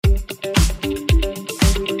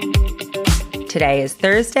Today is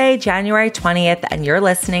Thursday, January 20th, and you're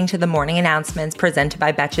listening to the morning announcements presented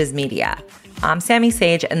by Betches Media. I'm Sammy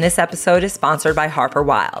Sage, and this episode is sponsored by Harper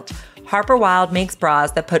Wilde. Harper Wilde makes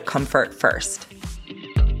bras that put comfort first.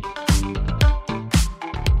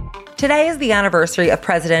 Today is the anniversary of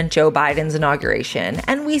President Joe Biden's inauguration,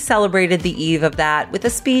 and we celebrated the eve of that with a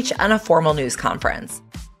speech and a formal news conference.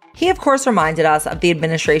 He, of course, reminded us of the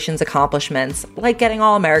administration's accomplishments, like getting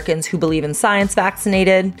all Americans who believe in science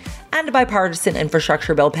vaccinated and a bipartisan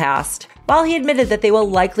infrastructure bill passed, while he admitted that they will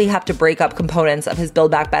likely have to break up components of his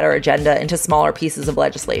Build Back Better agenda into smaller pieces of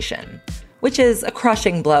legislation, which is a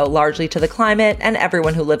crushing blow largely to the climate and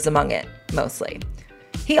everyone who lives among it, mostly.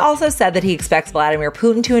 He also said that he expects Vladimir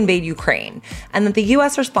Putin to invade Ukraine, and that the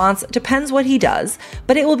U.S. response depends what he does,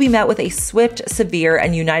 but it will be met with a swift, severe,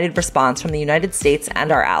 and united response from the United States and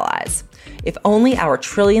our allies. If only our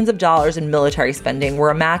trillions of dollars in military spending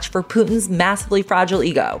were a match for Putin's massively fragile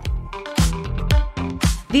ego.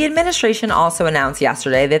 The administration also announced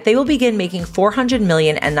yesterday that they will begin making 400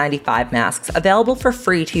 million N95 masks available for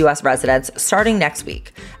free to U.S. residents starting next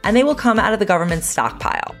week, and they will come out of the government's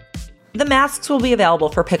stockpile. The masks will be available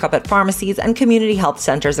for pickup at pharmacies and community health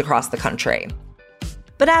centers across the country.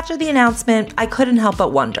 But after the announcement, I couldn't help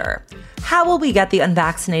but wonder, how will we get the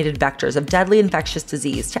unvaccinated vectors of deadly infectious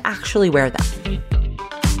disease to actually wear them?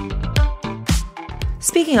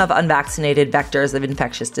 Speaking of unvaccinated vectors of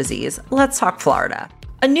infectious disease, let's talk Florida.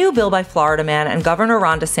 A new bill by Florida man and Governor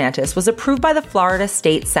Ron DeSantis was approved by the Florida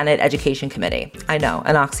State Senate Education Committee. I know,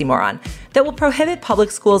 an oxymoron. That will prohibit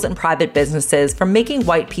public schools and private businesses from making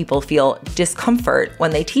white people feel discomfort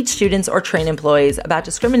when they teach students or train employees about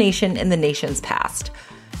discrimination in the nation's past.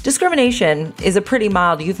 Discrimination is a pretty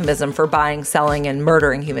mild euphemism for buying, selling, and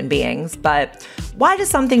murdering human beings, but why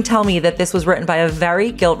does something tell me that this was written by a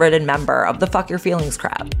very guilt-ridden member of the Fuck Your Feelings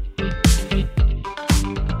crowd?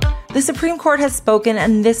 The Supreme Court has spoken,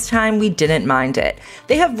 and this time we didn't mind it.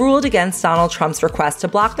 They have ruled against Donald Trump's request to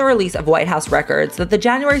block the release of White House records that the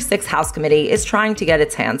January 6th House Committee is trying to get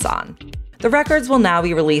its hands on. The records will now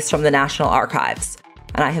be released from the National Archives,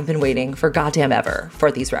 and I have been waiting for goddamn ever for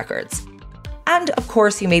these records. And, of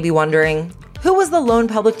course, you may be wondering, who was the lone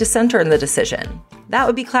public dissenter in the decision? That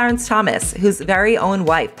would be Clarence Thomas, whose very own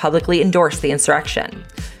wife publicly endorsed the insurrection.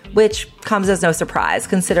 Which comes as no surprise,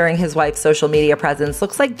 considering his wife's social media presence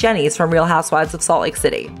looks like Jenny's from Real Housewives of Salt Lake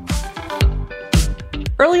City.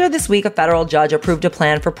 Earlier this week, a federal judge approved a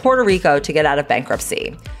plan for Puerto Rico to get out of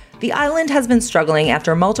bankruptcy. The island has been struggling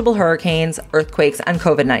after multiple hurricanes, earthquakes, and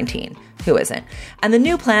COVID-19. Who isn't? And the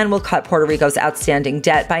new plan will cut Puerto Rico's outstanding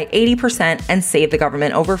debt by 80% and save the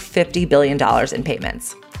government over $50 billion in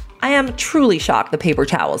payments. I am truly shocked the paper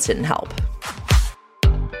towels didn't help.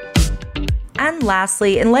 And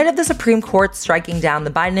lastly, in light of the Supreme Court striking down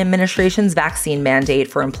the Biden administration's vaccine mandate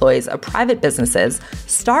for employees of private businesses,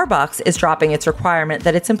 Starbucks is dropping its requirement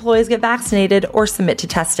that its employees get vaccinated or submit to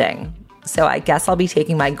testing. So I guess I'll be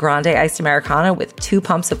taking my grande iced Americano with 2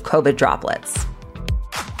 pumps of COVID droplets.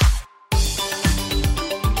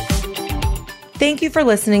 Thank you for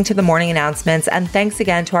listening to the morning announcements, and thanks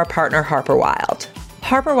again to our partner Harper Wilde.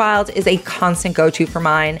 Harper Wilde is a constant go-to for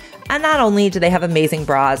mine. And not only do they have amazing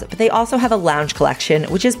bras, but they also have a lounge collection,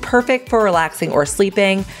 which is perfect for relaxing or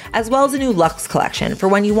sleeping, as well as a new luxe collection for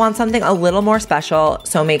when you want something a little more special,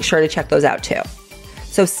 so make sure to check those out too.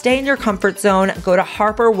 So stay in your comfort zone, go to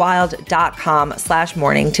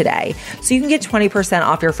harperwilde.com/morning today so you can get 20%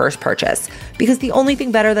 off your first purchase, because the only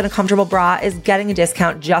thing better than a comfortable bra is getting a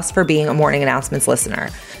discount just for being a morning announcements listener.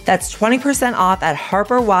 That's 20% off at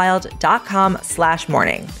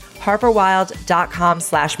harperwilde.com/morning.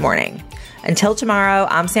 harperwilde.com/morning. Until tomorrow,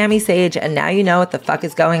 I'm Sammy Sage, and now you know what the fuck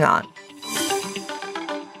is going on.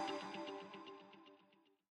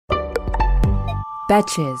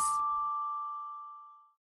 Betches.